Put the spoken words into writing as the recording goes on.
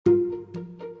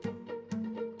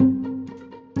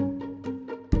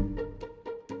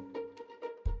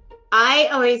I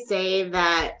always say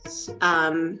that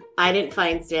I didn't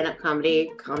find stand-up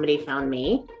comedy. Comedy found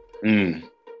me. Mm,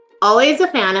 Always a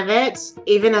fan of it.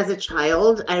 Even as a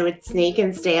child, I would sneak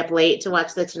and stay up late to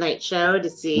watch The Tonight Show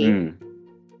to see mm,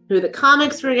 who the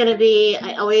comics were going to be.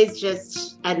 I always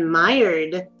just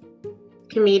admired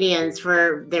comedians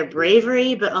for their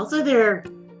bravery, but also their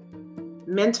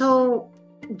mental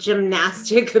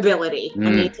gymnastic ability. I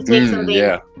mean, to take something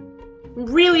yeah.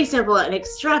 really simple and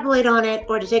extrapolate on it,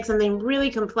 or to take something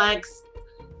really complex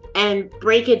and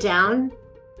break it down.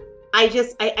 I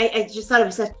just thought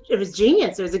it was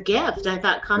genius. It was a gift. I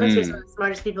thought comics were some Mm. of the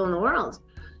smartest people in the world.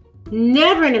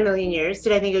 Never in a million years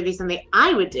did I think it would be something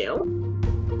I would do.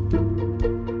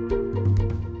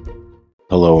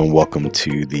 Hello and welcome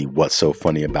to the What's So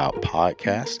Funny About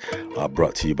podcast,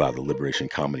 brought to you by the Liberation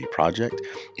Comedy Project.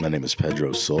 My name is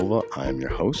Pedro Silva. I am your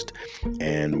host,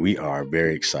 and we are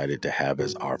very excited to have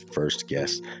as our first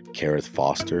guest Karith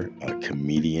Foster, a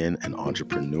comedian and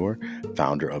entrepreneur,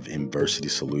 founder of Inversity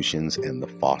Solutions and the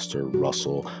Foster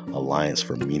Russell Alliance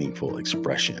for Meaningful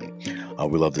Expression.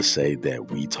 We love to say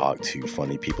that we talk to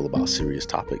funny people about serious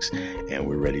topics, and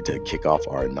we're ready to kick off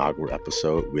our inaugural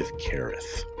episode with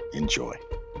Karith. Enjoy.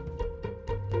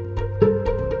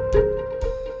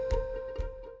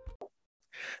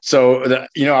 So,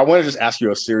 I want to just ask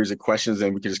you a series of questions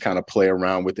and we can just kind of play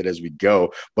around with it as we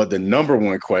go. But the number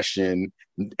one question,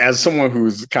 as someone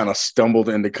who's kind of stumbled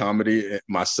into comedy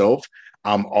myself,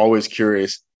 I'm always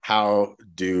curious, how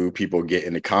do people get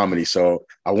into comedy? So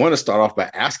I want to start off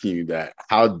by asking you that.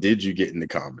 How did you get into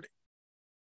comedy?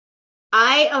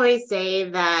 I always say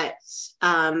that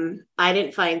I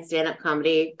didn't find stand-up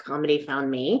comedy. Comedy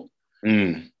found me.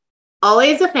 Mm,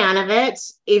 Always a fan of it.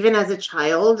 Even as a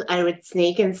child, I would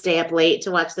sneak and stay up late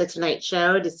to watch The Tonight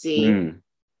Show to see mm,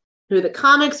 who the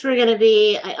comics were going to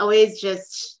be. I always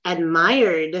just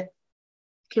admired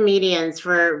comedians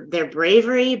for their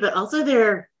bravery, but also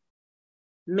their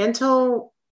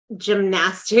mental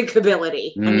gymnastic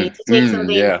ability. I mean, to take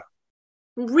something yeah.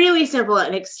 really simple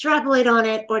and extrapolate on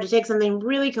it, or to take something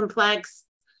really complex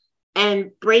and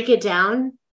break it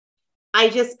down. I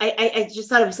just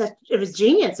thought it was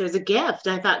genius. It was a gift.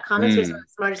 I thought comics were some of the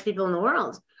smartest people in the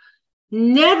world.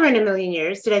 Never in a million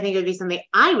years did I think it would be something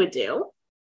I would do.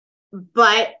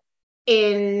 But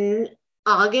in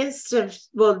August of,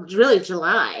 well, really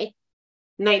July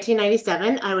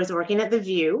 1997, I was working at The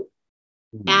View,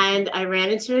 and I ran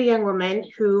into a young woman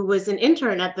who was an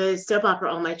intern at the soap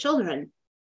opera All My Children.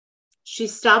 She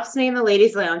stops me in the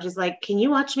ladies' lounge, is like, "Can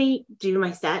you watch me do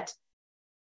my set?"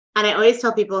 And I always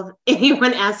tell people, if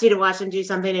anyone asks you to watch them do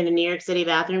something in a New York City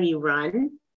bathroom, you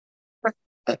run.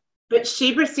 But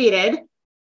she proceeded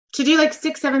to do like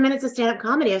 6-7 minutes of stand-up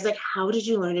comedy. I was like, "How did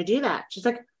you learn to do that?" She's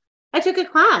like, "I took a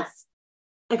class."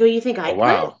 I go, "You think I Oh, could?"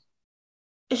 wow.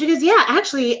 And she goes, "Yeah,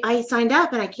 actually, I signed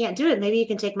up and I can't do it. Maybe you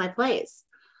can take my place."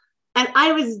 And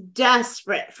I was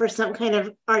desperate for some kind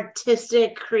of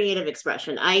artistic, creative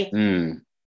expression. I Mm,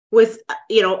 was,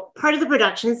 part of the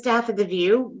production staff at The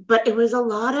View, but it was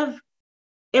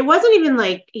it wasn't even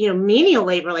like, menial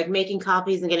labor, like making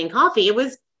copies and getting coffee. It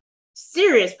was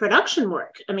serious production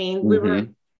work. I mean, we were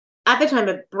mm-hmm, at the time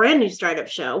a brand new startup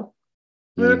show.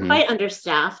 We were mm-hmm. quite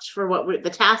understaffed for the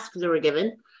tasks that were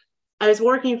given. I was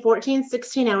working 14,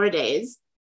 16-hour days,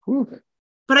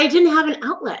 but I didn't have an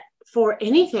outlet for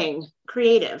anything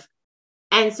creative.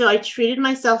 And so I treated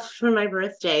myself for my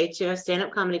birthday to a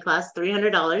stand-up comedy class,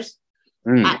 $300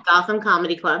 Mm, at Gotham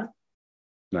Comedy Club,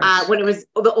 nice. when it was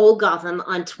the old Gotham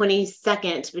on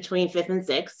 22nd between 5th and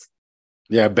 6th.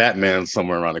 Yeah, Batman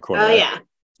somewhere around the corner, Oh, right? yeah.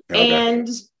 Okay. And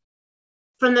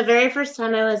from the very first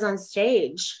time I was on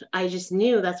stage, I just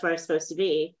knew that's where I was supposed to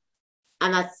be.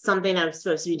 And that's something I was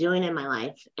supposed to be doing in my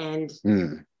life. And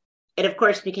Mm. it, of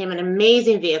course, became an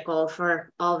amazing vehicle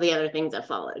for all the other things that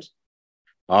followed.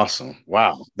 Awesome.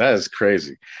 Wow. That is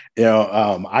crazy.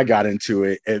 I got into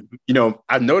it.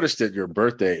 I noticed that your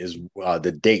birthday is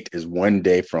the date is one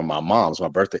day from my mom's.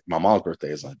 My mom's birthday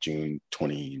is on June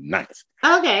 29th.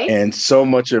 Okay. And so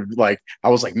much of I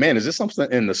was like, man, is this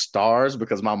something in the stars?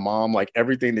 Because my mom, like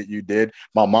everything that you did,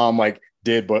 my mom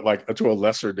did, but like to a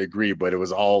lesser degree, but it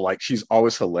was all like, she's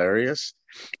always hilarious.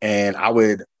 And I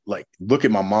would look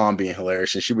at my mom being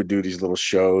hilarious, and she would do these little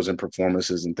shows and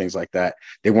performances and things like that.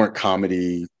 They weren't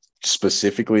comedy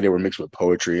specifically, they were mixed with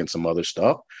poetry and some other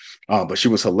stuff. But she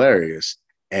was hilarious.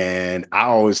 And I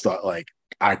always thought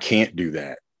I can't do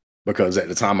that, because at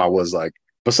the time I was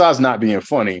besides not being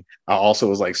funny, I also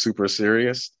was super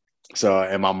serious. So,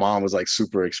 and my mom was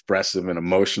super expressive and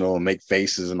emotional and make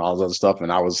faces and all this other stuff.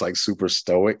 And I was super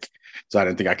stoic. So I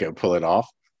didn't think I could pull it off.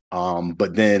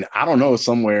 But then I don't know,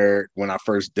 somewhere when I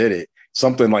first did it,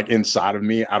 something like inside of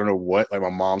me, I don't know what, like my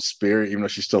mom's spirit, even though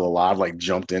she's still alive, like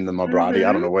jumped into my body.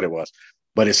 I don't Mm-hmm. know what it was,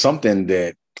 but it's something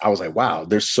that I was like, wow,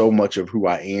 there's so much of who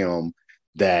I am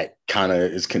that kind of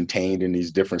is contained in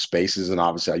these different spaces. And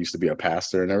obviously I used to be a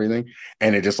pastor and everything.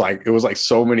 And it just like, it was like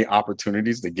so many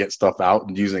opportunities to get stuff out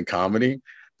and using comedy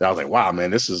that I was like, wow,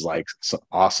 man, this is like so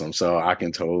awesome. So I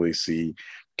can totally see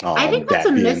I think that's a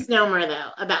that being, misnomer though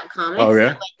about oh comics. That yeah.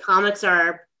 like comics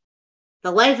are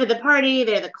the life of the party,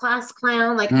 they're the class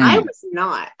clown. Like I Mm, was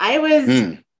not. I was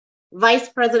mm. vice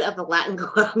president of the Latin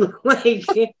Club. Like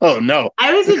Oh no.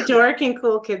 I was a dork in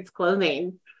cool kids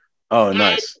clothing. Oh, And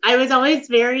nice. I was always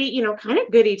very, kind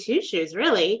of goody two shoes,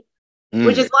 really,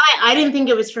 which is Mm, why I didn't think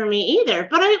it was for me either.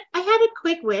 But I had a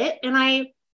quick wit and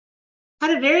I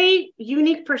had a very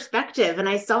unique perspective and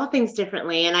I saw things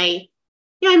differently. And I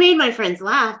made my friends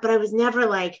laugh, but I was never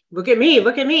like, look at me,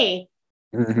 look at me.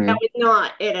 That hmm. was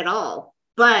not it at all. Oh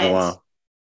But wow.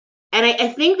 and I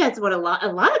think that's what a lot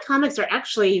of comics are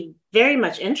actually very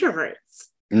much introverts.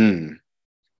 Mm,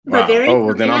 But wow. there is Oh,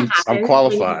 well, then something that I'm happens when you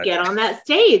qualified. get on that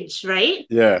stage, right?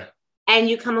 Yeah. And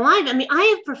you come alive. I mean, I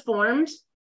have performed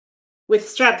with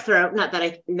strep throat. Not that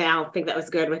I now think that was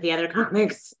good with the other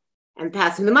comics and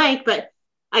passing the mic, but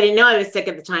I didn't know I was sick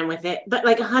at the time with it. But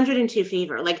like 102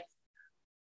 fever, like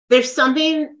there's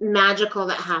something magical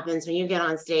that happens when you get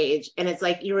on stage, and it's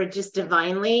like you were just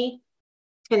divinely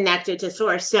connected to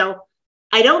source. So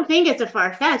I don't think it's a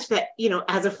far fetch that,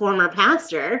 as a former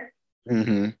pastor,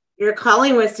 Hmm. your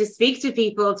calling was to speak to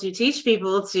people, to teach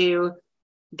people, to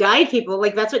guide people.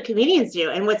 Like that's what comedians do.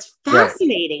 And what's Right.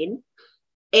 fascinating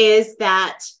is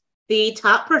that the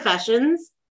top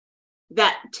professions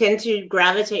that tend to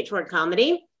gravitate toward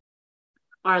comedy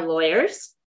are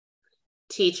lawyers,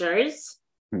 teachers,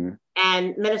 Mhm.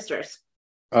 and ministers.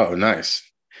 Oh, nice.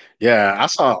 Yeah, I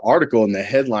saw an article in the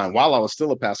headline while I was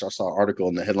still a pastor. I saw an article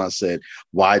in the headline said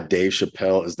why Dave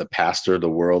Chappelle is the pastor the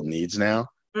world needs now.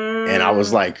 And I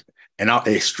was Mm, like,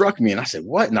 it struck me, and I said,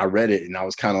 "What?" And I read it, and I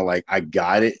was kind of like, I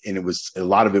got it, and it was a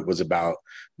lot of it was about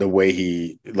the way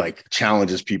he like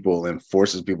challenges people and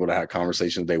forces people to have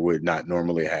conversations they would not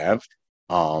normally have.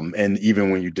 And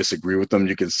even when you disagree with them,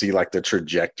 you can see like the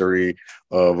trajectory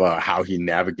of how he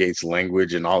navigates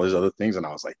language and all these other things. And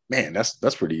I was like, man, that's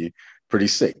pretty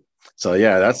sick. So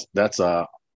yeah, that's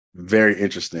very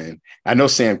interesting. I know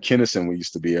Sam Kinison, we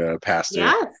used to be a pastor,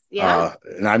 yes, yes.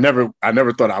 and I never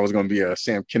thought I was going to be a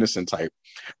Sam Kinison type,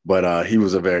 but he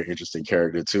was a very interesting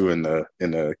character too in the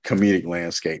comedic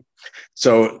landscape.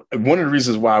 So one of the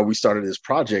reasons why we started this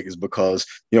project is because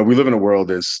we live in a world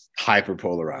that's hyper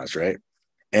polarized, right?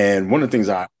 And one of the things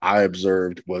I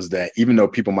observed was that even though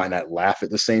people might not laugh at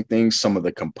the same things, some of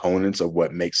the components of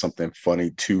what makes something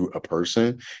funny to a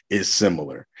person is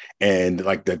similar. And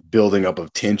like the building up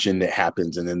of tension that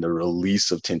happens and then the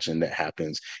release of tension that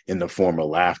happens in the form of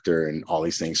laughter and all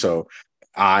these things. So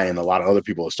I and a lot of other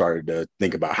people have started to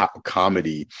think about how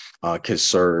comedy can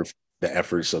serve the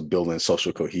efforts of building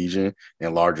social cohesion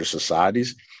in larger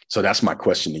societies. So that's my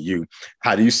question to you.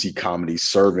 How do you see comedy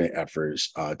serving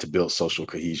efforts to build social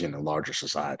cohesion in larger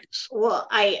societies? Well,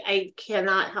 I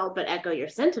cannot help but echo your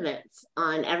sentiments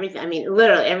on everything. I mean,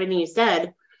 literally everything you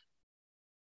said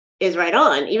is right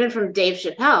on. Even from Dave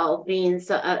Chappelle being,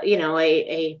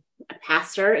 a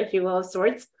pastor, if you will, of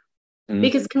sorts,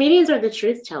 because comedians are the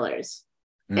truth tellers.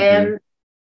 Mm-hmm. And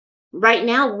right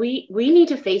now we need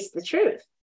to face the truth.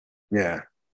 Yeah.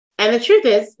 And the truth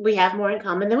is we have more in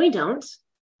common than we don't.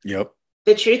 Yep.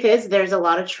 The truth is there's a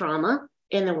lot of trauma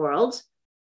in the world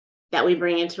that we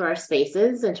bring into our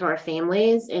spaces, into our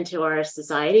families, into our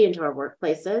society, into our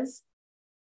workplaces.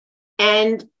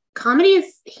 And comedy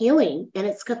is healing and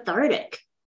it's cathartic.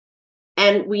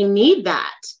 And we need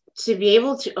that to be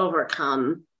able to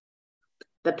overcome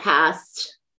the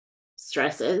past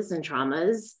stresses and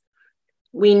traumas.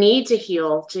 We need to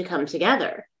heal to come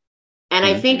together. And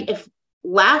I Mm-hmm. think if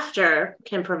laughter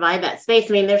can provide that space,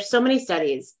 I mean, there's so many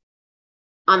studies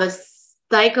on the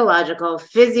psychological,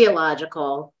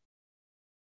 physiological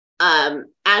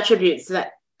attributes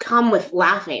that come with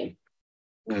laughing.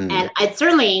 Mm-hmm. And it's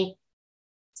certainly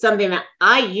something that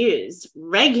I use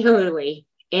regularly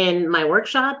in my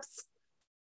workshops,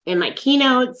 in my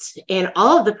keynotes, in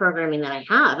all of the programming that I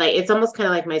have. It's almost kind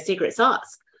of like my secret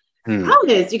sauce. Problem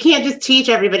is, you can't just teach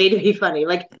everybody to be funny.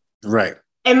 Like Right.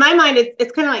 in my mind,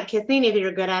 it's kind of like kissing, either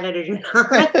you're good at it or you're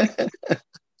not.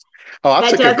 Oh, I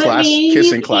That took a doesn't class, mean you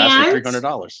kissing class for can't.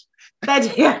 $300.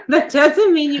 That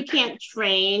doesn't mean you can't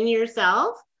train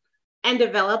yourself and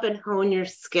develop and hone your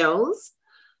skills.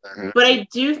 Mm-hmm. But I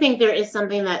do think there is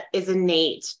something that is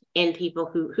innate in people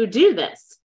who do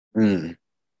this. Mm.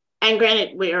 And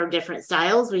granted, we are different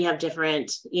styles. We have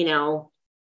different,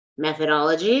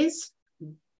 methodologies.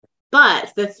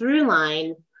 But the through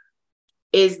line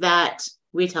is that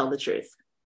we tell the truth.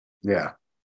 Yeah.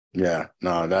 Yeah,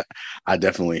 no, that I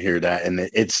definitely hear that. And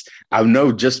I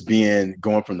know just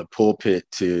going from the pulpit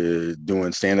to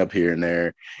doing stand up here and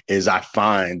there is I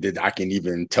find that I can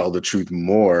even tell the truth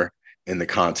more in the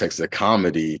context of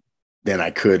comedy than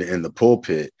I could in the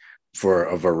pulpit for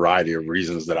a variety of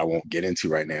reasons that I won't get into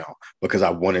right now, because I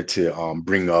wanted to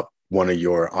bring up one of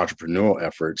your entrepreneurial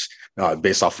efforts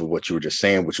based off of what you were just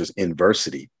saying, which was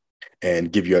inversity,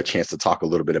 and give you a chance to talk a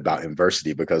little bit about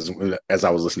inversity, because as I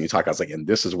was listening to you talk, I was like, and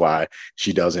this is why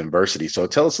she does inversity. So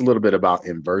tell us a little bit about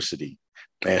inversity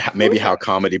and maybe how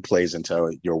comedy plays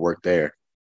into your work there.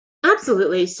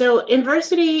 Absolutely. So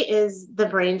inversity is the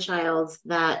brainchild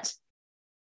that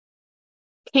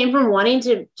came from wanting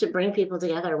to bring people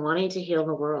together, wanting to heal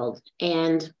the world.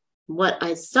 And what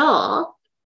I saw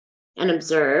and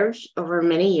observed over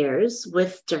many years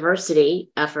with diversity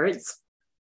efforts,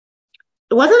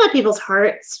 it wasn't that people's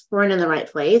hearts weren't in the right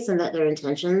place and that their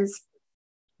intentions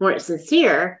weren't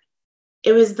sincere.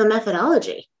 It was the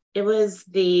methodology. It was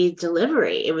the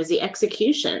delivery. It was the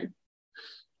execution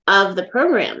of the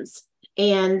programs.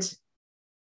 And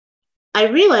I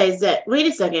realized that, wait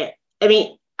a second. I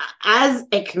mean, as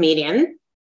a comedian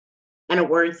and a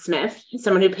wordsmith,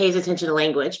 someone who pays attention to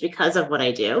language because of what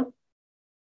I do,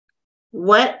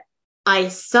 what I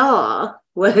saw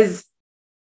was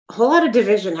a whole lot of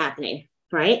division happening,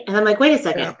 right? And I'm like, wait a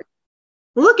second. Yeah.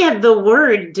 Look at the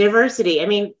word diversity. I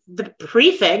mean, the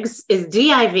prefix is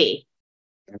div.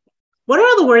 What are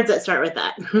all the words that start with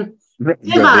that?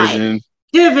 Divide,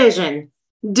 division,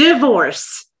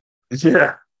 divorce.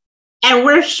 Yeah. And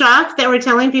we're shocked that we're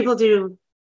telling people to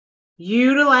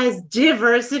utilize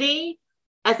diversity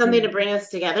as something to bring us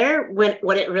together, when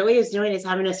what it really is doing is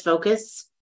having us focus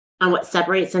on what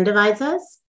separates and divides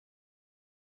us.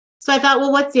 So I thought,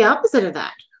 well, what's the opposite of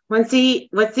that? What's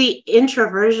the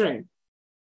introversion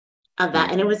of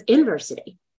that? And it was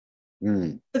inversity.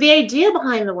 So the idea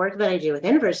behind the work that I do with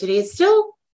inversity is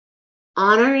still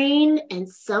honoring and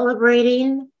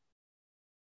celebrating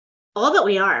all that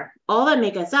we are, all that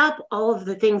make us up, all of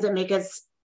the things that make us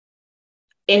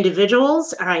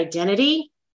individuals, our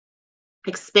identity,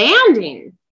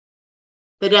 expanding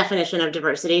the definition of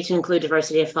diversity to include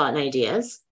diversity of thought and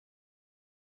ideas,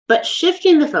 but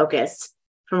shifting the focus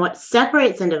from what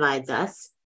separates and divides us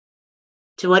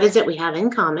to what is it we have in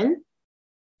common.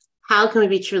 How can we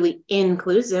be truly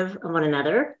inclusive of one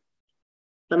another?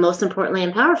 But most importantly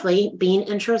and powerfully, being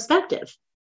introspective,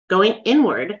 going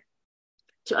inward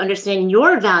to understand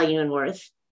your value and worth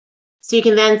so you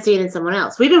can then see it in someone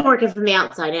else. We've been working from the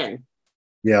outside in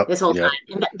this whole time.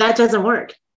 And that doesn't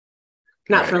work.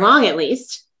 Not for long, at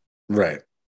least. Right.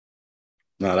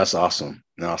 No, that's awesome.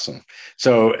 Awesome.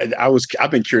 So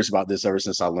I've been curious about this ever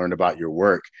since I learned about your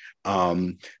work.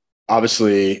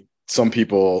 Obviously, some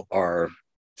people are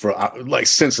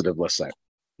sensitive, let's say,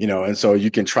 and so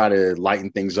you can try to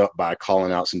lighten things up by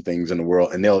calling out some things in the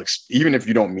world, and they'll, even if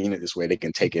you don't mean it this way, they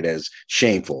can take it as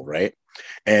shameful, right?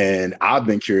 And I've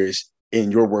been curious in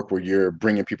your work where you're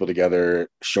bringing people together,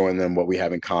 showing them what we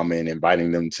have in common,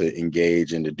 inviting them to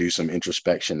engage and to do some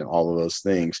introspection and all of those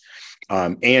things,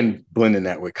 and blending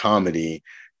that with comedy.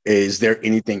 Is there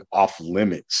anything off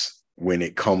limits when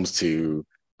it comes to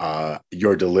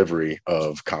your delivery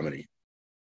of comedy?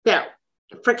 So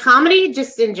for comedy,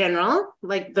 just in general,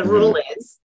 like the rule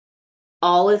is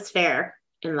all is fair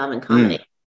in love and comedy.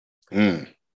 Nice.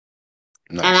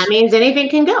 And that means anything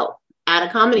can go at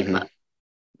a comedy club.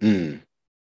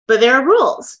 But there are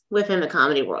rules within the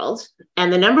comedy world.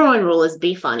 And the number one rule is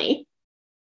be funny.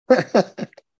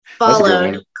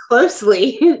 Followed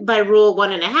closely by rule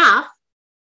 1.5,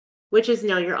 which is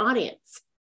know your audience.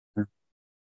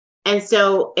 And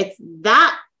so it's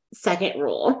that second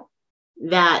rule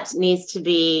that needs to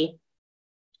be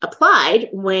applied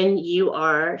when you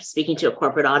are speaking to a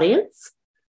corporate audience,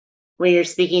 when you're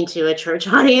speaking to a church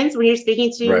audience, when you're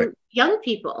speaking to young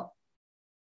people.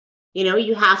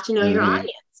 You have to know your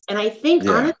audience. And I think,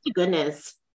 honest to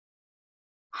goodness,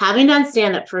 having done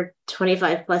stand-up for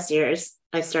 25 plus years,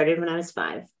 I started when I was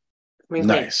 5.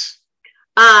 Nice.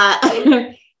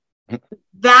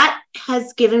 That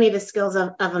has given me the skills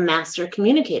of a master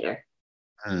communicator.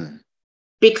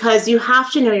 Because you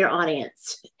have to know your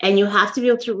audience and you have to be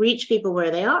able to reach people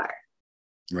where they are.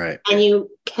 Right. And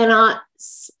you cannot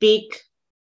speak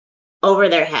over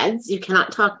their heads. You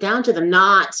cannot talk down to them.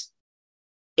 Not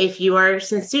if you are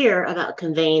sincere about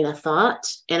conveying a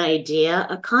thought, an idea,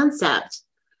 a concept,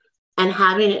 and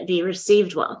having it be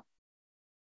received well.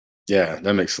 Yeah,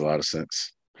 that makes a lot of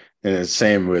sense. And the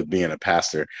same with being a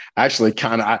pastor. Actually,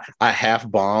 I half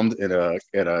bombed in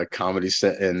a comedy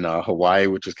set in Hawaii,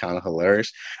 which was kind of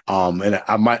hilarious. And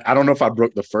I don't know if I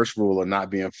broke the first rule of not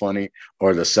being funny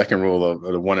or the second rule of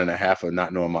or the 1.5 of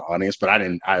not knowing my audience, but I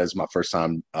didn't. It was my first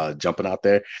time jumping out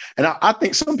there, and I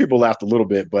think some people laughed a little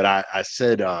bit, but I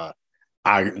said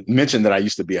I mentioned that I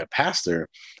used to be a pastor,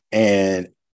 and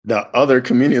the other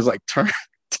comedians like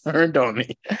turned on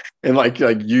me and like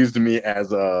used me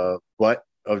as a butt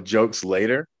of jokes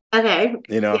later, Okay.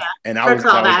 Yeah. and For that was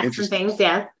callbacks and interesting. things.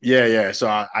 Yeah. Yeah. So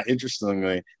I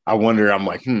interestingly, I wonder, I'm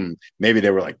like, maybe they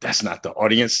were like, that's not the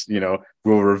audience,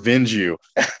 we'll revenge you.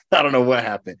 I don't know what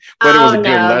happened, but it was Oh a good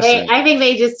no. lesson. I think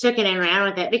they just took it and ran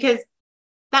with it because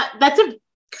that's a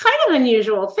kind of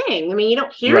unusual thing. I mean, you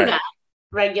don't hear Right. that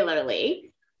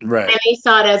regularly. Right. And they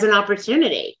saw it as an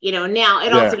opportunity. Now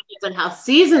it also Yeah. depends on how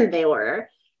seasoned they were,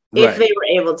 if Right. they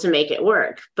were able to make it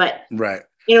work. But Right.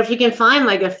 if you can find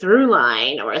like a through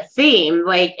line or a theme,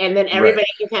 like, and then Right. everybody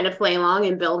can kind of play along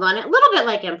and build on it, a little bit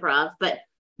like improv, but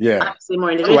Yeah. obviously more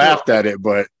I individual. laughed at it,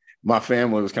 but my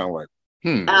family was kind of like,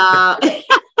 Uh,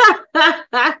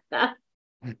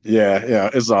 Yeah,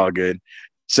 it's all good.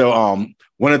 So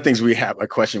one of the things a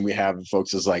question we have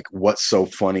folks is like, what's so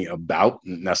funny about?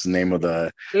 And that's the name of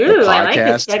the Ooh, I like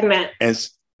this podcast. segment. And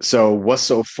so what's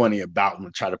so funny about? I'm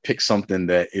gonna try to pick something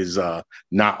that is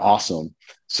not awesome.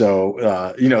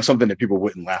 So something that people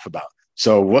wouldn't laugh about.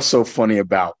 So what's so funny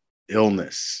about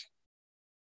illness?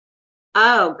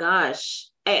 Oh gosh.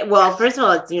 Well, first of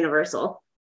all, it's universal.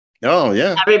 Oh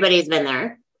yeah. Everybody's been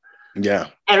there. Yeah.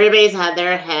 Everybody's had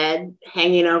their head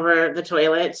hanging over the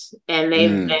toilet and they've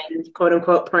been quote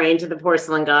unquote praying to the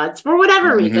porcelain gods for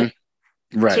whatever reason.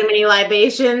 Right. Too many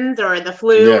libations or the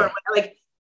flu or like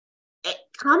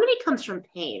comedy comes from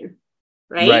pain,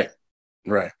 right?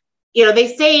 Right.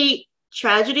 They say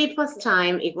tragedy plus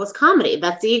time equals comedy.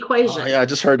 That's the equation. Oh yeah, I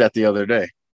just heard that the other day.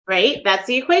 Right? That's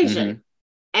the equation.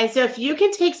 And so if you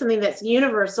can take something that's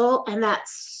universal and that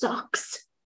sucks,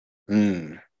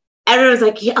 everyone's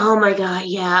like, oh my God,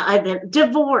 yeah, I've been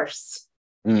divorced,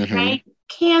 right?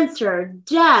 Cancer,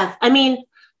 death. I mean,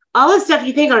 all the stuff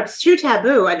you think are too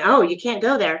taboo and you can't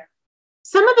go there.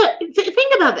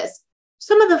 Think about this.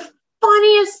 Some of the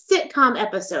funniest sitcom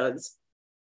episodes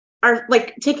are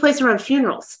like take place around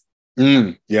funerals.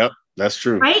 Yep, that's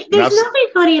true. Right? There's nothing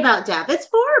funny about death. It's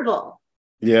horrible.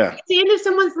 Yeah. It's the end of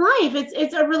someone's life.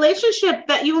 It's a relationship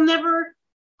that you'll never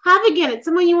have again. It's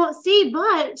someone you won't see,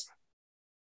 but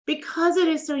because it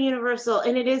is so universal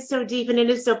and it is so deep and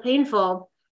it is so painful,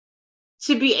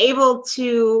 to be able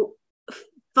to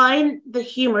find the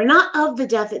humor, not of the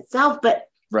death itself, but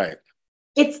right.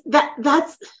 It's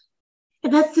that's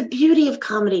the beauty of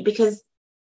comedy because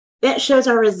that shows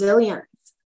our resilience.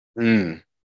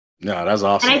 No, that's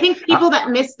awesome. And I think people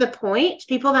that miss the point,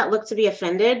 people that look to be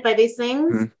offended by these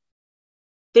things,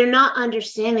 they're not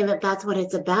understanding that that's what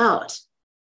it's about.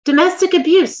 Domestic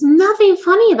abuse, nothing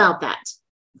funny about that.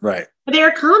 Right. But there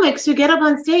are comics who get up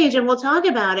on stage and we'll talk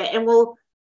about it and we'll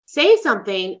say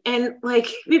something and like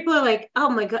people are like, oh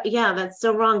my God, yeah, that's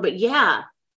so wrong. But yeah.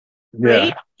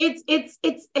 Right? It's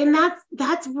and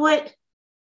that's what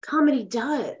comedy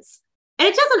does. And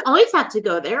it doesn't always have to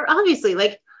go there. Obviously,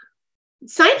 like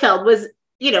Seinfeld was,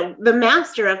 the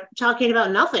master of talking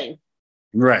about nothing.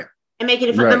 Right. And making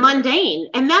it for the mundane.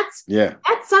 And that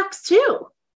sucks too.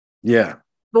 Yeah.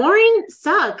 Boring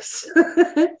sucks.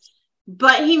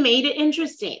 But he made it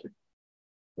interesting.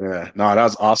 Yeah, no, that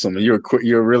was awesome. And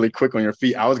you're really quick on your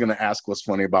feet. I was gonna ask what's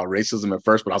funny about racism at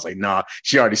first, but I was like, nah,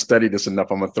 she already studied this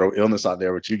enough. I'm gonna throw illness out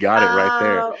there, but you got it right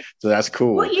there. So that's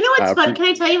cool. Well, you know what's fun? Can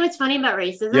I tell you what's funny about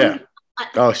racism? Yeah.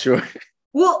 Oh, sure.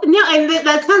 Well, no, and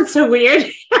that sounds so weird.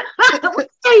 I'll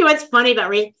tell you what's funny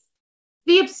about racism.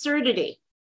 The absurdity.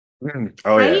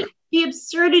 Oh, right? Yeah. The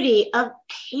absurdity of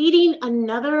hating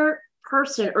another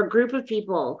person or group of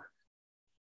people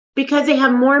because they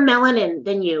have more melanin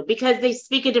than you, because they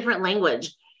speak a different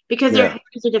language, because their hair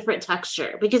is a different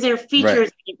texture, because their features,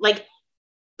 like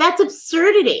that's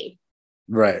absurdity.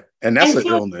 Right. And that's an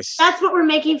illness. That's what we're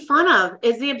making fun of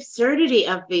is the absurdity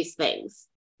of these things.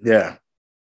 Yeah.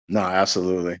 No,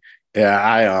 absolutely.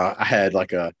 Yeah. I had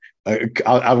like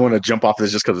I want to jump off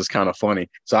this just because it's kind of funny.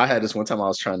 So I had this one time I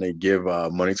was trying to give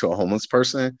money to a homeless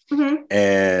person,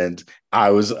 and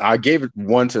I gave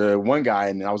one to one guy,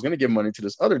 and I was going to give money to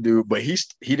this other dude, but he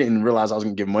didn't realize I was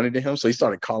going to give money to him, so he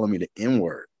started calling me the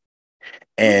N-word,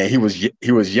 and he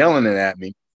was yelling it at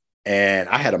me, and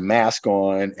I had a mask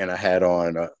on and I had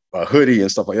on a hoodie and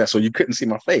stuff like that, so you couldn't see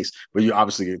my face, but you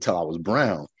obviously could tell I was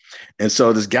brown. And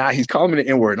so this guy, he's calling me the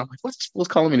N-word, and I'm like, what's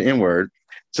calling me the N-word?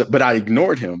 So, but I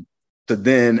ignored him. So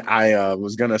then I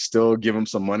was gonna still give him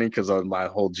some money because of my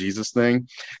whole Jesus thing.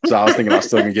 So I was thinking I was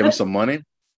still gonna give him some money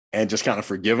and just kind of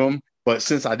forgive him. But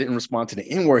since I didn't respond to the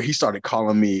N word, he started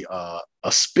calling me a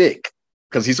spick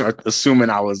because he started assuming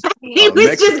I was He was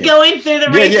just Mexican. going through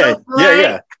the Yeah, yeah, racial yeah, slurs.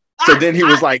 yeah. So then he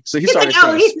was like, so he He's like,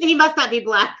 started oh, saying, he must not be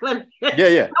black. yeah,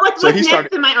 yeah. So What's he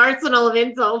started, next in my arsenal of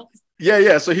insults? yeah,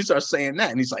 yeah. So he starts saying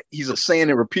that, and he's just saying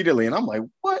it repeatedly, and I'm like,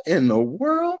 what in the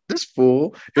world? This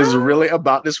fool is really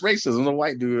about this racism, the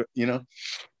white dude, you know.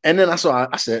 And then I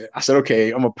said,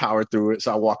 okay, I'm gonna power through it.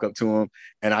 So I walk up to him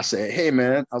and I said, hey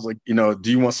man, I was like, you know, do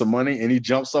you want some money? And he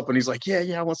jumps up and he's like,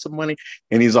 yeah, I want some money.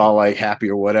 And he's all like happy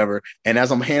or whatever. And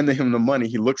as I'm handing him the money,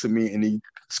 he looks at me and he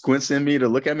squints in me to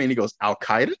look at me and he goes, Al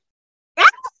Qaeda.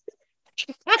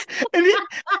 And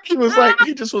he was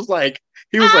like,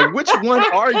 he was like, which one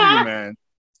are you, man?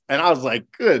 And I was like,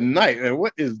 good night, man.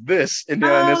 What is this? And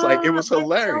then it's like, it was That's so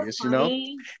hilarious, you know?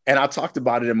 funny. And I talked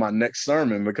about it in my next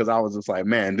sermon because I was just like,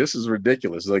 man, this is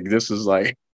ridiculous. Like, this is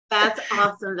like, That's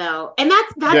awesome though. And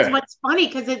that's yeah, what's funny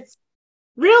because it's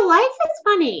real life is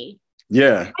funny.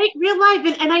 yeah. Right? Real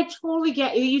life. And I totally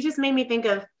get you. You just made me think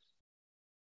of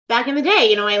back in the day.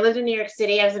 You know, I lived in New York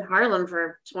City. I was in Harlem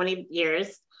for 20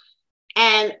 years.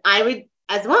 And I would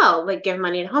as well like give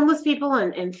money to homeless people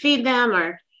and feed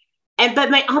them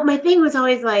but my thing was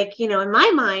always like, you know, in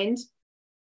my mind,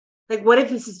 like, what if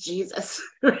this is Jesus?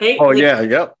 Right? Oh, Like, yeah,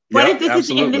 yep, what if this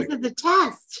absolutely. is a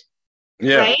test?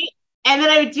 Yeah. Right? And then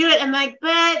I would do it and like,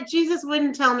 but Jesus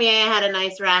wouldn't tell me I had a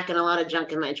nice rack and a lot of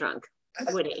junk in my trunk,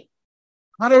 would he?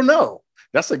 I don't know.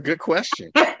 That's a good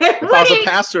question. If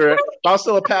I was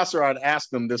still a pastor, I'd ask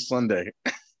them this Sunday.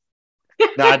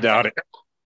 No, I doubt it.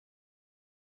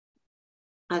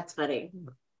 That's funny.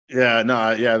 Yeah,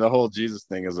 no, yeah, the whole Jesus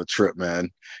thing is a trip, man.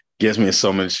 Gives me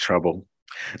so much trouble.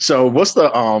 So, what's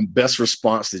the best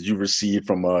response that you received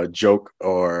from a joke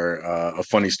or a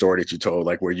funny story that you told,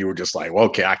 like where you were just like, well,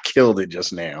 okay, I killed it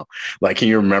just now. Like, can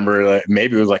you remember? Like,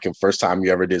 maybe it was like the first time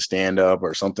you ever did stand up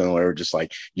or something, where just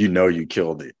like you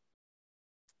killed it.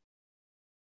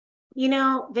 You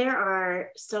know, there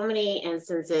are so many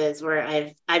instances where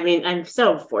I'm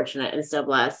so fortunate and so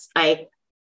blessed.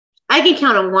 I can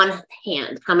count on one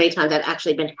hand how many times I've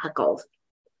actually been heckled,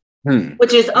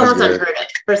 which is That's almost good. unheard of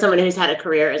for someone who's had a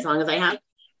career as long as I have.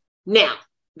 Now,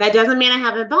 that doesn't mean I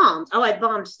haven't bombed. Oh, I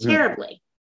bombed terribly.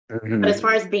 But Mm-hmm. as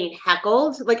far as being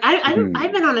heckled, like Mm-hmm.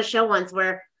 I've been on a show once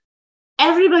where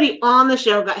everybody on the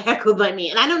show got heckled by me.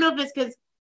 And I don't know if it's because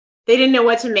they didn't know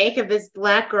what to make of this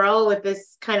black girl with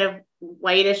this kind of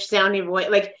whitish sounding voice.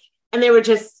 Like, and they were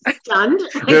just stunned.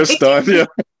 They're Like stunned. Yeah.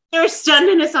 they were stunned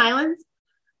into silence.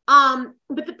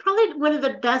 But probably one of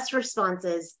the best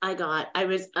responses I got, I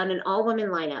was on an all-woman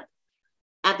lineup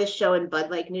at this show in Bud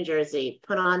Lake, New Jersey,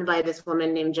 put on by this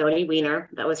woman named Jody Weiner.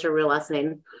 That was her real last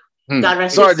name. God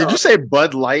rest her Sorry, did you soul. say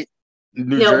Bud Light,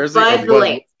 New No, Jersey, or Bud Bud?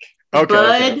 Lake. Okay,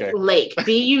 okay, Bud okay. Lake.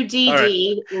 All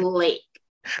right, Budd Lake.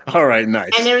 all right, And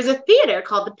nice. there was a theater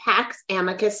called the Pax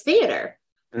Amicus Theater.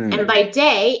 And Mm. by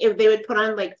day, they would put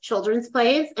on like children's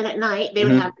plays, and at night they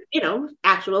would Hmm. have, you know,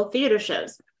 actual theater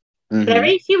shows. But Hmm.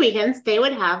 every few weekends they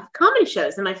would have comedy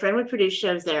shows, and my friend would produce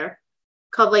shows there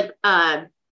called like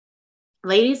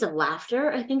Ladies of Laughter,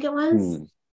 I think it was. Mm.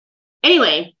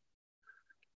 Anyway,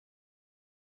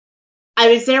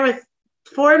 I was there with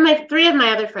three of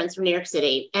my other friends from New York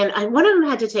City, and one of them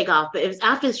had to take off, but it was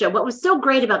after the show. What was so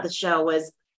great about the show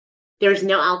was there was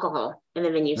no alcohol in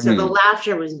the venue, so the Mm.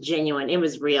 laughter was genuine. It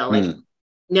was real. Like Mm.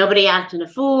 nobody acting a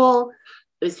fool.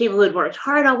 It was people who had worked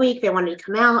hard all week. They wanted to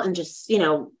come out and just, you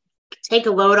know, take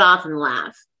a load off and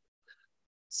laugh.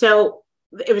 So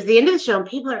it was the end of the show, and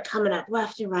people are coming up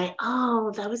left and right.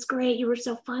 Oh, that was great. You were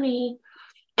so funny.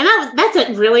 And that's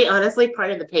a really honestly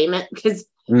part of the payment, because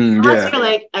Mm. unless Yeah, you're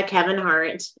like a Kevin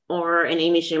Hart or an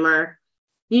Amy Schumer,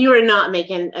 you are not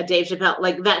making a Dave Chappelle,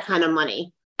 like that kind of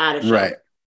money at a show. right,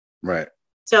 right,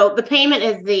 So the payment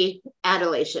is the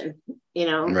adulation, you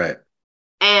know. right.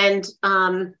 And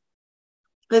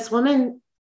this woman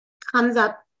comes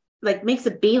up, like makes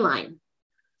a beeline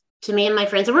to me and my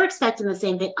friends, and we're expecting the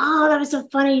same thing. Oh, that was so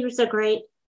funny. You were so great.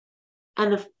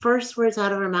 And the first words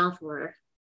out of her mouth were,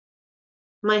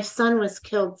 my son was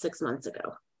killed 6 months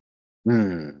ago.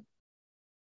 Mm.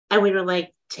 And we were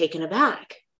like taken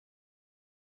aback.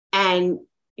 And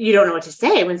you don't know what to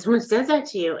say when someone says that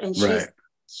to you. And Right.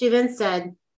 she then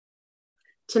said,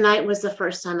 tonight was the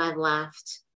first time I've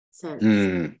laughed since.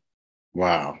 Mm.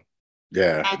 Wow.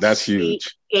 Yeah, And that's she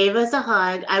huge. gave us a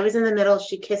hug. I was in the middle.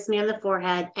 She kissed me on the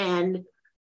forehead. And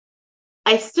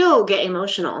I still get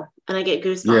emotional and I get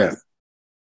Yeah, goosebumps,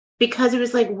 because it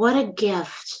was like, what a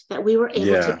gift that we were able to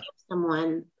yeah, give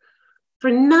someone for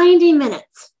 90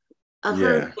 minutes of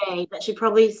her Yeah. day that she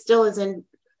probably still is in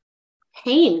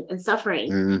pain and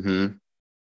suffering. Mm-hmm.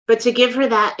 But to give her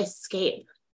that escape,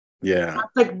 Yeah.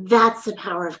 like that's the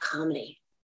power of comedy.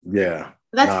 Yeah.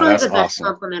 That's No, probably that's the best awesome.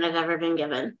 compliment I've ever been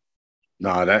given.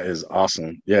 No, that is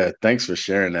awesome. Yeah, thanks for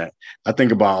sharing that. I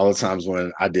think about all the times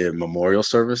when I did memorial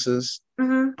services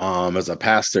Mm-hmm. as a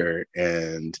pastor,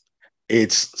 and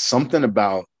it's something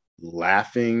about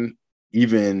laughing,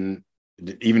 even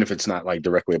even if it's not like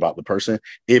directly about the person,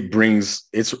 it brings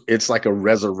it's like a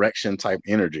resurrection type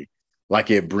energy.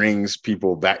 Like it brings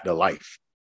people back to life.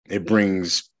 It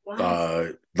brings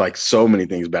Yes. like so many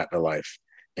things back to life.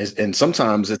 And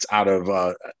sometimes it's out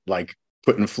of like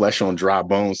putting flesh on dry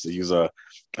bones, to use a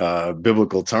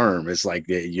biblical term. It's like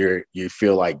you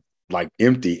feel like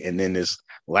empty, and then this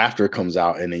laughter comes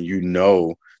out, and then you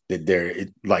know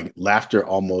that like laughter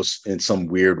almost in some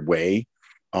weird way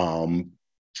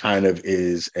kind of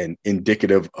is an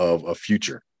indicative of a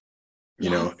future, you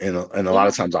know. Yes. And a lot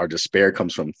of Yes. times our despair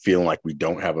comes from feeling like we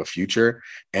don't have a future,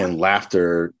 Yep. and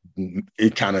laughter,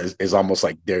 it kind of is almost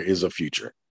like there is a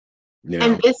future, you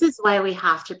And know. this is why we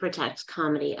have to protect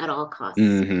comedy at all costs.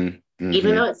 Mm-hmm,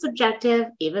 Even mm-hmm, though it's subjective,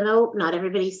 even though not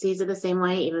everybody sees it the same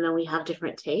way, even though we have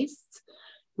different tastes,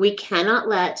 we cannot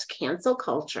let cancel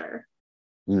culture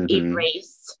mm-hmm,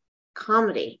 erase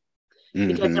comedy,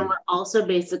 because then mm-hmm. we're also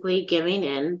basically giving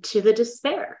in to the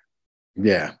despair.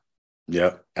 Yeah.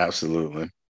 Yep, absolutely.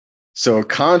 So,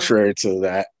 contrary to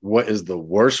that, what is the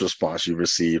worst response you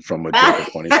received from a joke or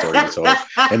funny story you told?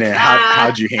 And then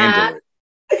how'd you handle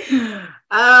it?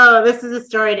 Oh, this is a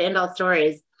story to end all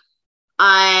stories.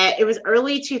 It was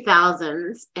early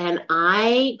 2000s, and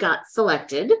I got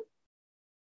selected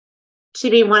to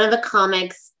be one of the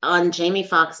comics on Jamie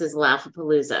Foxx's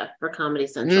Laugh-A-Palooza for Comedy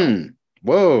Central.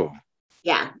 Whoa.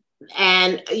 Yeah.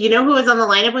 And you know who was on the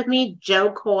lineup with me?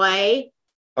 Joe Coy,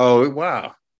 Oh,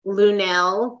 wow.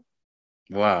 Lunel.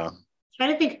 Wow.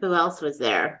 Trying to think who else was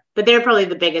there, but they're probably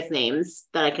the biggest names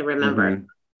that I can remember. Mm-hmm.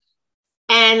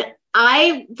 And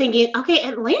I'm thinking, okay,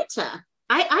 Atlanta.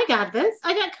 I got this.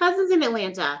 I got cousins in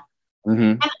Atlanta. Mm-hmm.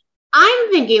 And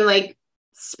I'm thinking like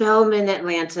Spelman,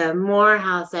 Atlanta,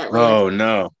 Morehouse, Atlanta. Oh,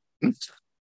 no. As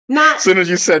Not soon as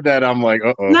you said that, I'm like,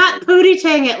 uh-oh. not Pootie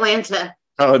Tang, Atlanta.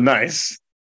 Oh, nice.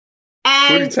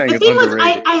 Pootie And Tang the is thing was,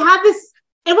 underrated. I had this,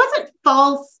 it wasn't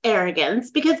false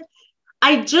arrogance, because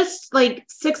I just like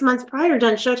 6 months prior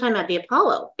done Showtime at the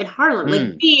Apollo in Harlem,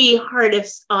 like the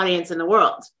hardest audience in the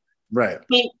world. Right. I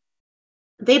mean,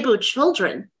 they boo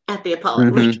children at the Apollo.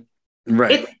 Like Mm-hmm.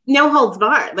 Right. it's no holds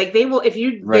barred. Like they will, if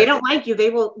they Right. don't like you, they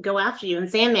will go after you, and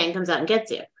Sandman comes out and gets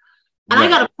you. And I Right.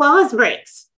 got applause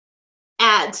breaks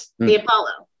at the Mm.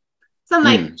 Apollo. So I'm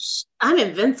like, Mm. I'm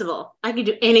invincible. I can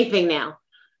do anything now.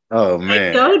 Oh, I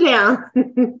man. go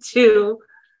down to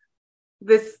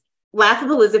this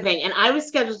Laugh-A-Palooza thing, and I was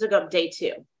scheduled to go up day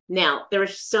 2. Now, there were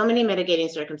so many mitigating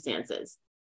circumstances.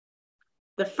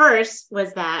 The first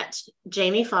was that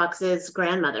Jamie Foxx's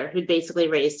grandmother, who basically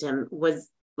raised him, was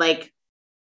like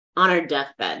on her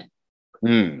deathbed.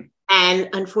 Mm. And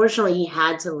unfortunately, he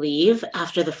had to leave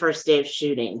after the first day of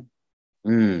shooting.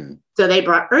 Mm. So they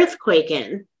brought Earthquake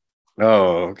in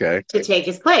Oh, okay. to take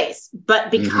his place.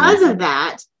 But Mm-hmm. because of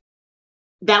that,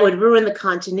 that would ruin the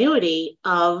continuity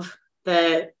of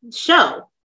the show.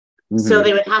 So Mm-hmm.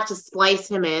 they would have to splice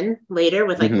him in later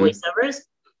with like Mm-hmm. voiceovers.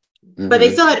 But they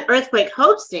Mm-hmm. still had Earthquake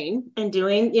hosting and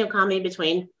doing, comedy in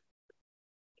between.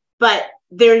 But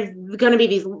there's going to be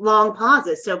these long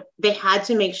pauses. So they had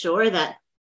to make sure that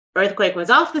Earthquake was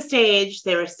off the stage.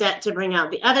 They were set to bring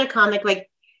out the other comic. Like,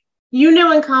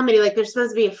 in comedy, like there's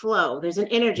supposed to be a flow. There's an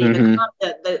energy.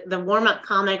 Mm-hmm. The warm-up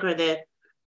comic or the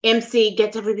MC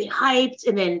gets everybody hyped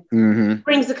and then Mm-hmm.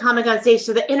 brings the comic on stage.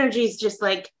 So the energy is just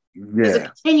like, there's a Yeah.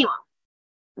 continuum.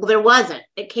 Well, there wasn't.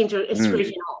 It came to a Mm.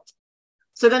 screeching halt.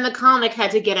 So then the comic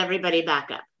had to get everybody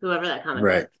back up, whoever that comic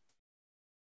was. Right.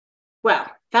 Well,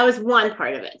 that was one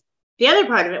part of it. The other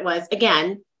part of it was,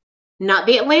 again, not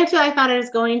the Atlanta I thought I was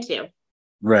going to.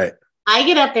 Right. I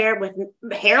get up there with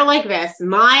hair like this,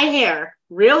 my hair,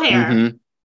 real hair, Mm-hmm.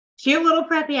 cute little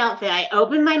preppy outfit. I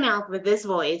open my mouth with this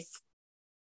voice,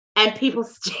 and people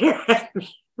stare at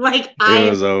me like I It am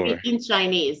was over. speaking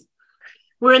Chinese.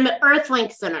 We're in the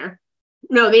Earthlink Center.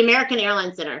 No, the American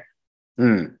Airlines Center.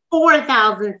 Mm.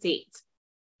 4,000 seats.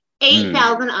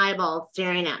 8,000 Mm. eyeballs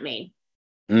staring at me.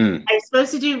 Mm. I was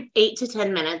supposed to do 8 to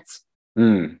 10 minutes.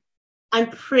 Mm. I'm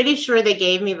pretty sure they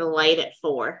gave me the light at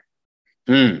 4.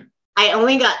 Mm. I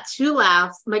only got 2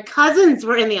 laughs. My cousins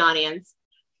were in the audience.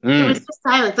 It was just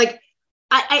silence. Like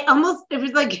I almost, it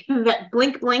was like that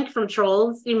blink blink from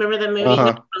Trolls. You remember the movie when Uh-huh.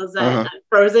 it was Uh-huh.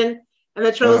 Frozen, and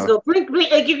the trolls Uh-huh. go blink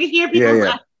blink. Like you could hear Yeah, people's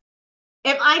yeah.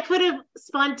 If I could have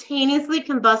spontaneously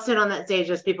combusted on that stage,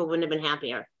 those people wouldn't have been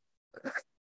happier.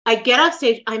 I get off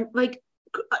stage, I'm like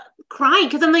crying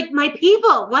because I'm like, my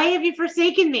people, why have you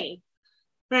forsaken me?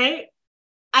 Right?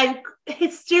 I'm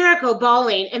hysterical,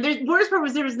 bawling. And the worst part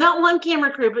was there was not one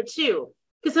camera crew, but two,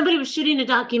 because somebody was shooting a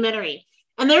documentary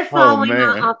and they're Oh following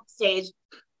man. off the stage.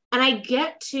 And I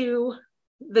get to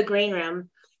the green room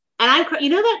and you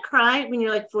know that cry when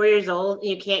you're like 4 years old and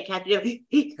you can't catch it?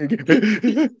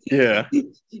 Yeah.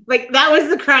 Like that was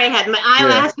the cry I had. My Yeah.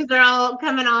 eyelashes are all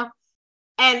coming off.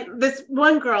 And this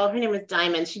one girl, her name was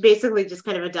Diamond, she basically just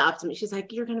kind of adopted me. She's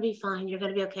like, you're going to be fine. You're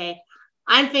going to be okay.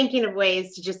 I'm thinking of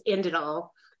ways to just end it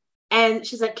all. And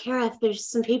she's like, Karith, there's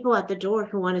some people at the door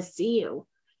who want to see you.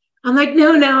 I'm like,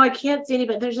 no, I can't see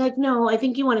anybody. There's like, no, I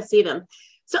think you want to see them.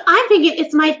 So I'm thinking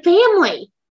it's my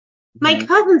family. My Mhm.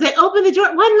 cousins, they opened the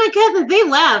door. One of my cousins, they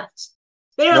left.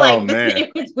 They were Oh like,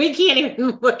 man. we can't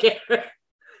even look at her.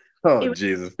 Oh It was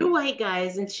Jesus. two white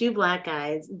guys and two black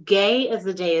guys, gay as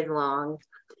the day is long.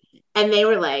 And they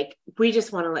were like, we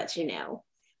just want to let you know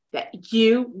that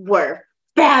you were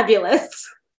fabulous.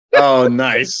 Oh,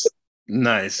 nice.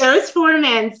 Nice. Those four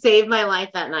men saved my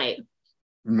life that night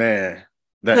Man,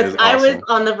 that because is I was awesome.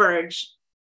 on the verge.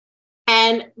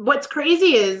 And what's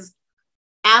crazy is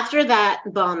after that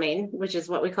bombing, which is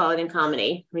what we call it in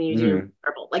comedy, when you do Mm.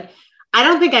 verbal, like, I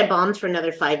don't think I bombed for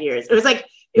another 5 years. It was like,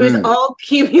 it was Mm. all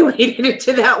accumulated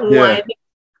into that one Yeah,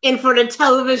 in front of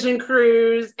television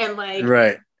crews and like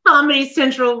right. Comedy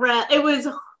Central rep. It was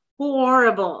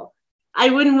horrible. I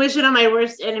wouldn't wish it on my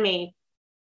worst enemy,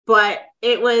 but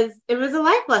it was a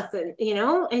life lesson, you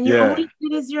know, and you Yeah, always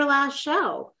it is your last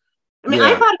show. I mean,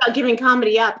 I yeah. thought about giving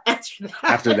comedy up after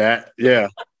After that. that, yeah.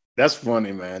 That's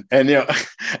funny, man. And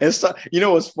it's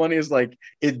what's funny is like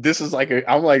this is like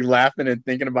I'm like laughing and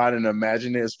thinking about it and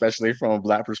imagining it, especially from a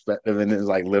black perspective, and it's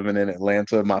like living in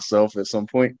Atlanta myself at some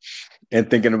point and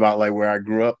thinking about like where I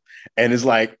grew up. And it's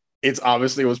like it's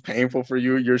obviously it was painful for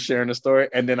you. You're sharing the story,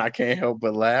 and then I can't help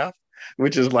but laugh,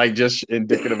 which is like just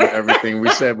indicative of everything we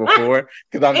said before.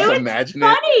 Because I'm It just was imagining.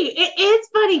 funny. It is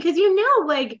funny because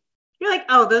like you're like,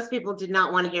 oh, those people did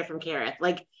not want to hear from Karith.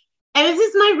 Like, and this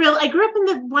is my real. I grew up in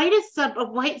the whitest of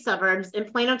white suburbs in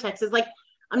Plano, Texas. Like,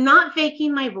 I'm not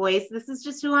faking my voice. This is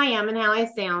just who I am and how I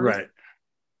sound. Right.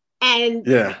 And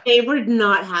Yeah. they were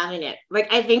not having it.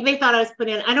 Like, I think they thought I was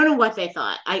putting in. I don't know what they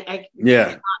thought. I Yeah.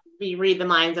 cannot read the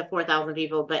minds of 4,000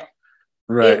 people, but it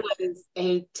Right. was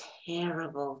a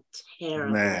terrible,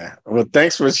 terrible. Man, well,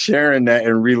 thanks for sharing that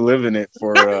and reliving it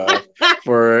for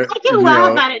I can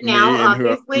laugh at it now, me and who.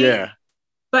 obviously, Yeah,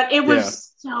 but it yeah,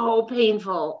 was so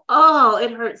painful. Oh,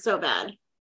 it hurt so bad.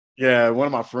 yeah. One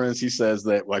of my friends, he says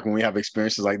that like when we have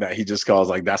experiences like that, he just calls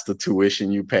like that's the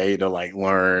tuition you pay to like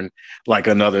learn like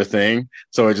another thing.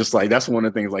 So it's just like that's one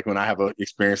of the things like when I have an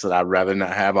experience that I'd rather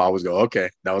not have, I always go, okay,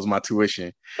 that was my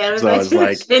tuition. That was So my it's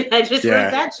like, tuition. I just wrote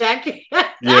yeah, that check.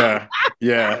 yeah,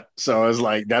 yeah. So it's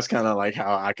like that's kind of like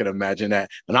how I could imagine that.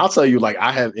 And I'll tell you, like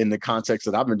I have in the context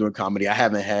that I've been doing comedy, I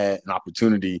haven't had an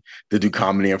opportunity to do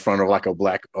comedy in front of like a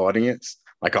black audience,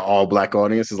 like an all black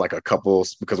audience is like a couple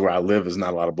because where I live is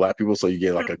not a lot of black people. So you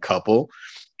get like a couple,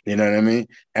 you know what I mean?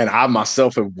 And I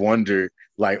myself have wondered,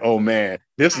 like, oh man,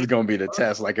 this is gonna be the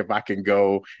test. Like, if I can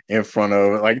go in front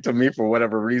of, like, to me, for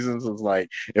whatever reasons, it's like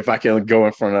if I can go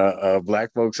in front of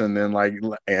black folks and then like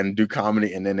and do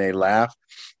comedy and then they laugh,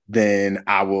 then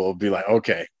I will be like,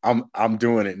 okay, I'm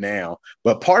doing it now.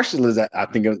 But partially is that I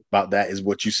think about that is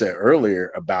what you said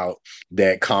earlier about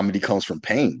that comedy comes from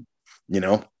pain, you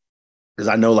know, because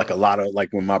I know like a lot of like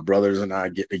when my brothers and I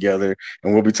get together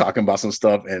and we'll be talking about some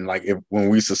stuff and like when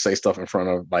we used to say stuff in front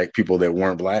of like people that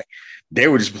weren't black, they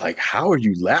would just be like, how are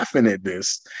you laughing at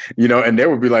this, you know, and they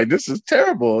would be like, this is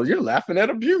terrible, you're laughing at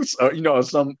abuse, or you know, or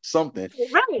something.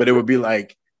 Right. But it would be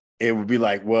like,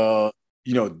 well,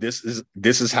 you know, this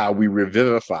is how we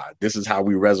revivify, this is how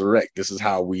we resurrect, this is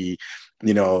how we,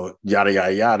 you know, yada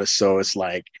yada yada. So it's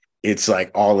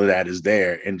like all of that is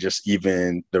there, and just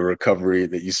even the recovery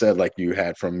that you said like you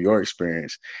had from your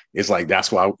experience, it's like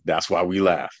that's why we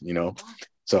laugh, you know. Yeah.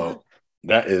 So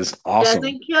that is It awesome.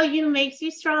 doesn't kill you, makes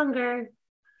you stronger.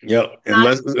 Yep. And Not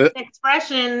let's just an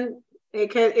expression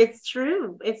because it's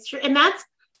true. It's true. And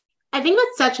I think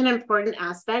that's such an important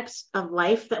aspect of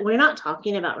life that we're not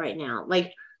talking about right now.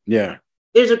 Like, yeah.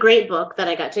 there's a great book that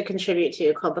I got to contribute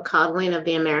to called The Coddling of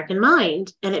the American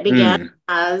Mind. And it began Mm,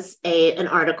 as an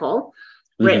article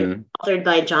written, mm-hmm. authored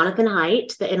by Jonathan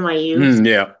Haidt, the NYU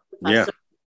Yeah. Yeah. professor,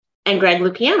 and Greg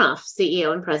Lukianoff,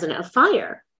 CEO and president of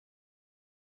FIRE.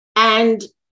 And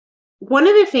one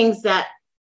of the things that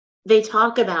they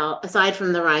talk about, aside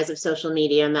from the rise of social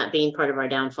media and that being part of our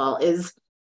downfall, is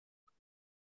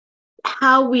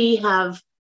how we have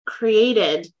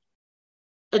created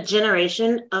a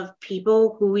generation of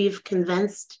people who we've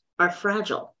convinced are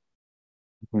fragile.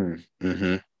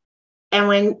 Mm-hmm. And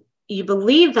when you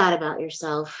believe that about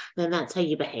yourself, then that's how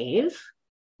you behave.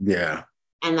 Yeah.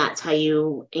 And that's how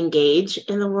you engage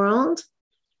in the world.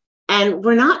 And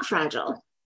we're not fragile.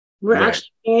 We're Right.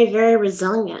 actually very, very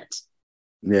resilient.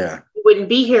 Yeah. We wouldn't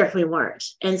be here if we weren't.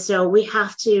 And so we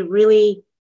have to really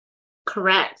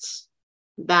correct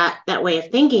that way of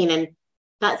thinking. And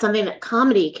that's something that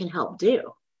comedy can help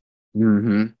do.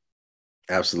 Mm-hmm.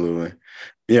 Absolutely.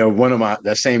 Yeah, one of my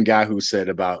that same guy who said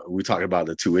about we talked about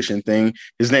the tuition thing.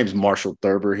 His name's Marshall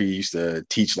Thurber. He used to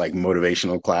teach like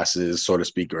motivational classes, so to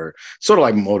speak, or sort of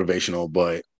like motivational,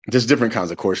 but just different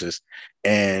kinds of courses.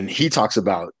 And he talks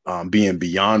about being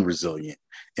beyond resilient,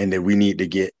 and that we need to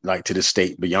get like to the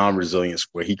state beyond resilience,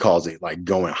 where he calls it like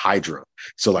going Hydra.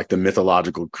 So like the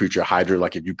mythological creature Hydra,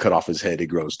 like if you cut off his head, it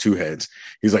grows two heads.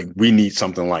 He's like, we need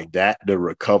something like that to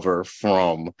recover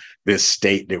from this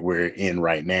state that we're in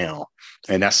right now.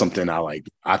 And that's something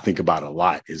I think about a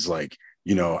lot is like,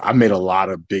 I made a lot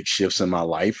of big shifts in my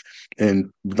life, and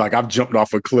like I've jumped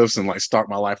off of cliffs and like start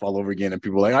my life all over again, and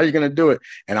people are like, how are you going to do it?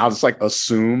 And I'll just like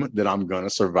assume that I'm going to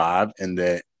survive, and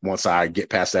that once I get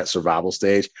past that survival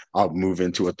stage, I'll move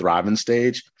into a thriving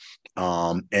stage.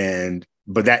 But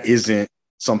that isn't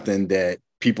something that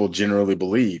people generally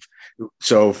believe.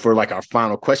 So for like our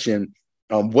final question,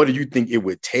 what do you think it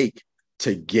would take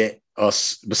to get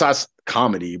us, besides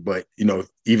comedy, but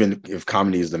even if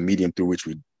comedy is the medium through which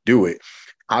we do it,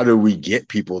 how do we get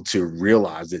people to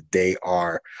realize that they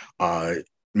are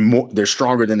they're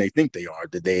stronger than they think they are,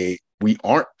 that we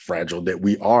aren't fragile, that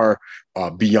we are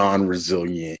beyond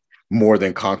resilient, more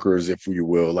than conquerors, if you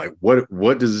will? Like what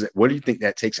do you think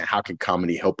that takes, and how can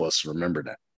comedy help us remember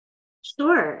that?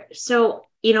 Sure. So,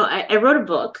 I wrote a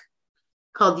book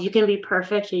called You Can Be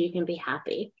Perfect or You Can Be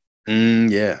Happy.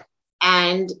 Yeah.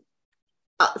 And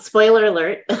spoiler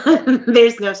alert,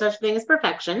 there's no such thing as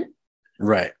perfection,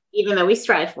 Right. even though we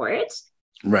strive for it.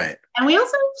 Right. And we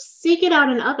also seek it out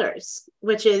in others,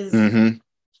 which is Mm-hmm.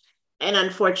 an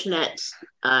unfortunate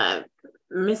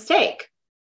mistake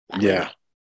that we Yeah. make.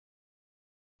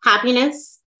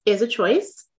 Happiness is a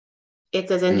choice.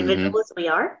 It's as Mm-hmm. individual as we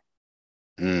are.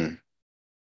 Mm.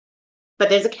 But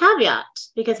there's a caveat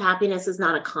because happiness is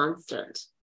not a constant.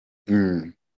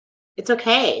 Mm. It's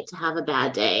okay to have a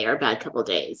bad day or a bad couple of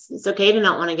days. It's okay to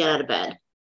not want to get out of bed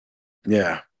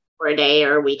Yeah. for a day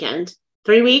or a weekend.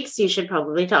 3 weeks, you should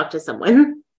probably talk to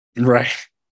someone. Right.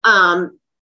 Um,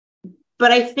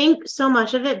 but I think so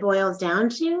much of it boils down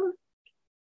to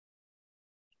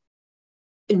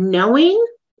knowing,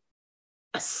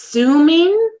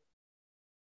 assuming,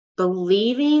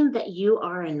 believing that you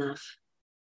are enough,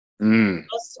 Mm.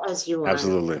 just as you are.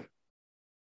 Absolutely.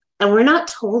 And we're not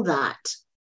told that.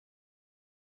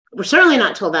 We're certainly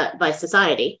not told that by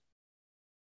society.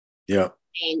 Yeah.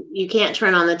 And you can't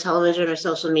turn on the television or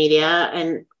social media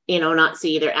and, not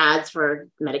see either ads for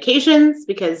medications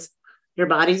because your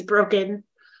body's broken,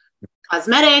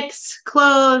 cosmetics,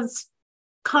 clothes,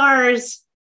 cars.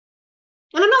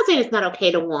 And I'm not saying it's not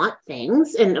okay to want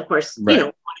things. And of course, Right.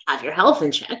 want to have your health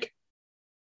in check.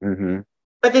 Mm-hmm.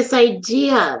 But this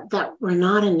idea that we're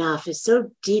not enough is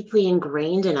so deeply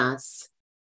ingrained in us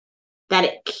that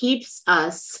it keeps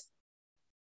us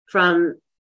from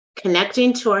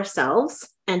connecting to ourselves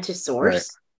and to Right.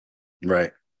 source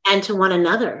Right. and to one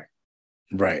another.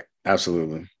 Right.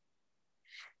 Absolutely.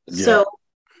 Yeah. So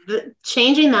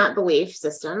changing that belief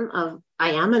system of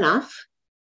I am enough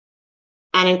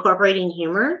and incorporating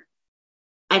humor,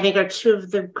 I think are two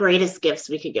of the greatest gifts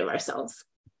we could give ourselves.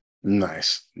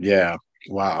 Nice. Yeah.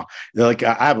 Wow. Like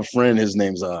I have a friend, his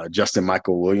name's Justin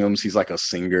Michael Williams. He's like a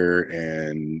singer,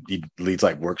 and he leads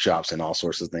like workshops and all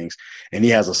sorts of things. And he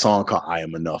has a song called I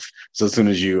Am Enough. So as soon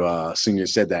as you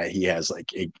said that, he has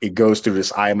like it goes through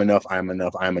this I am enough, I am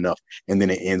enough, I am enough. And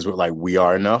then it ends with like we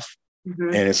are enough. Mm-hmm.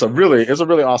 And it's a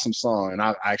really awesome song. And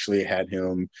I actually had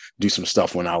him do some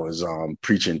stuff when I was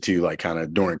preaching too, like kind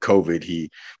of during COVID.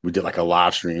 We did like a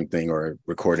live stream thing or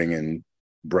recording and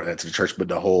brought that to the church. But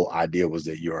the whole idea was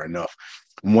that you are enough.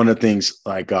 One of the things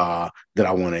like that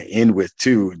I want to end with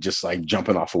too, just like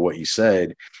jumping off of what you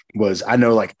said, was I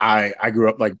know like I grew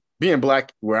up like being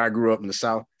Black where I grew up in the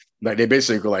South. Like they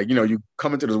basically go like, you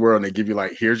come into this world and they give you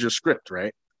like, here's your script,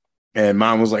 right? And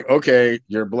mom was like, okay,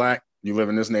 you're Black. You live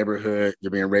in this neighborhood. You're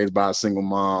being raised by a single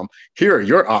mom. Here are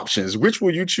your options. Which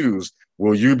will you choose?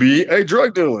 Will you be a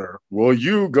drug dealer? Will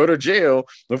you go to jail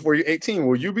before you're 18?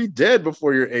 Will you be dead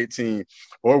before you're 18?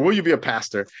 Or will you be a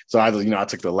pastor? So I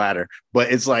took the latter.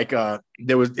 But it's like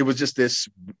it was just this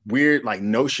weird like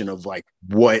notion of like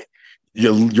what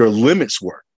your limits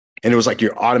work. And it was like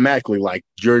you're automatically like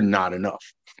you're not enough.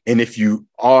 And if you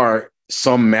are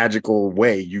some magical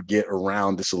way you get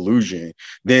around this illusion,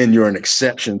 then you're an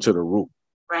exception to the rule.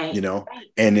 Right.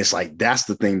 And it's like that's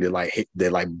the thing that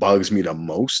like bugs me the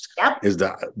most. Yep. Is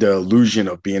the illusion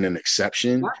of being an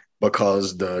exception. Yep.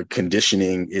 Because the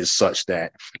conditioning is such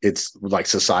that it's like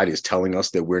society is telling us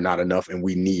that we're not enough and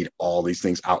we need all these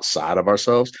things outside of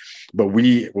ourselves. But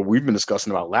what we've been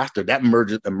discussing about laughter, that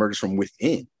emerges from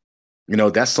within.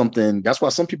 That's something. That's why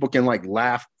some people can like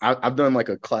laugh. I've done like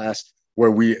a class where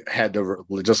we had to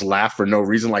just laugh for no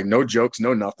reason, like no jokes,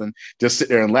 no nothing, just sit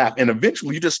there and laugh. And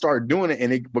eventually you just start doing it,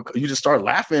 and you just start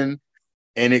laughing,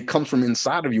 and it comes from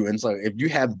inside of you. And so if you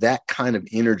have that kind of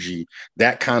energy,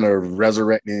 that kind of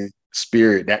resurrecting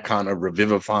spirit, that kind of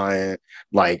revivifying,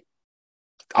 like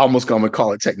almost gonna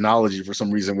call it technology for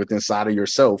some reason within inside of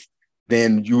yourself,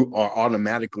 then you are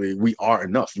automatically, we are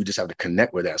enough. We just have to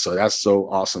connect with that. So that's so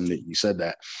awesome that you said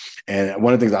that. And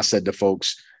one of the things I said to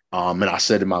folks, and I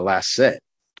said in my last set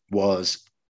was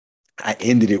I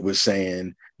ended it with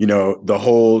saying, the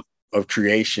whole of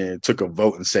creation took a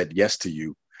vote and said yes to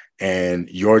you. And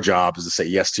your job is to say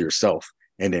yes to yourself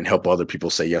and then help other people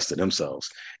say yes to themselves.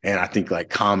 And I think like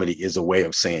comedy is a way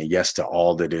of saying yes to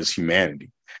all that is humanity,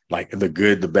 like the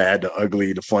good, the bad, the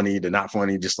ugly, the funny, the not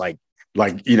funny, just like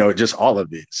just all of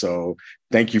it. So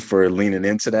thank you for leaning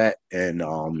into that. And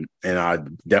I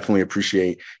definitely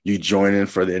appreciate you joining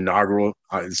for the inaugural.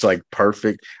 It's like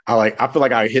perfect. I feel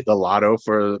like I hit the lotto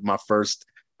for my first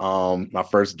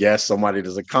guest, somebody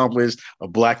that's accomplished, a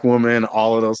Black woman,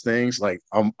 all of those things. Like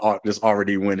I'm just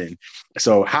already winning.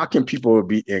 So how can people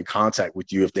be in contact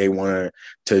with you if they want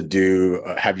to do,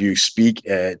 have you speak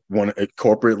at one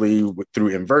corporately through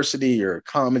Inversity or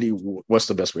comedy? What's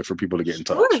the best way for people to get in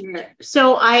touch?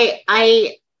 So my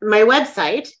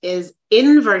website is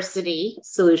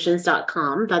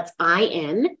inversitysolutions.com. That's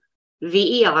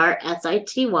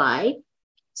INVERSITY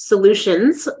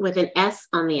solutions with an S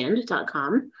on the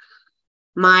end.com.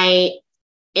 My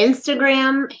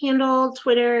Instagram handle,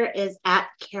 Twitter is at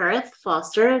Karith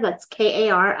Foster. That's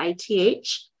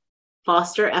KARITH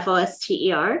Foster,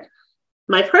 FOSTER.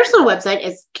 My personal website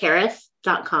is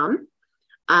karith.com.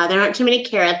 There aren't too many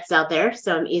Kariths out there,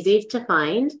 so I'm easy to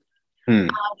find.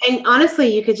 And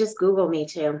honestly, you could just Google me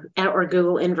too, or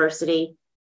Google Inversity,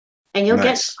 and you'll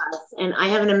get to us. And I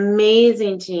have an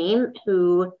amazing team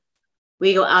who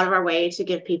we go out of our way to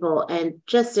give people and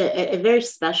just a very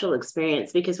special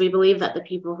experience, because we believe that the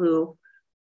people who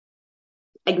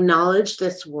acknowledge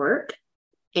this work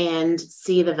and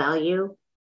see the value,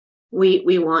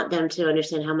 we want them to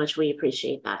understand how much we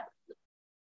appreciate that.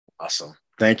 Awesome.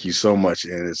 Thank you so much.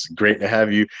 And it's great to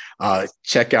have you.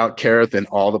 Check out Karith and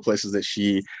all the places that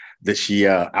she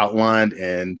outlined.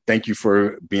 And thank you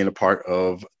for being a part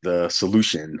of the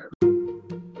solution.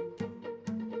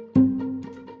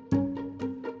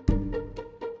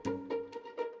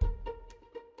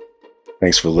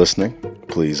 Thanks for listening.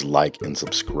 Please like and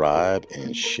subscribe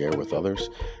and share with others.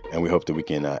 And we hope that we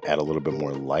can add a little bit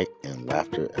more light and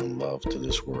laughter and love to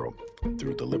this world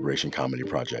through the Liberation Comedy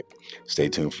Project. Stay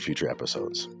tuned for future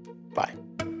episodes. Bye.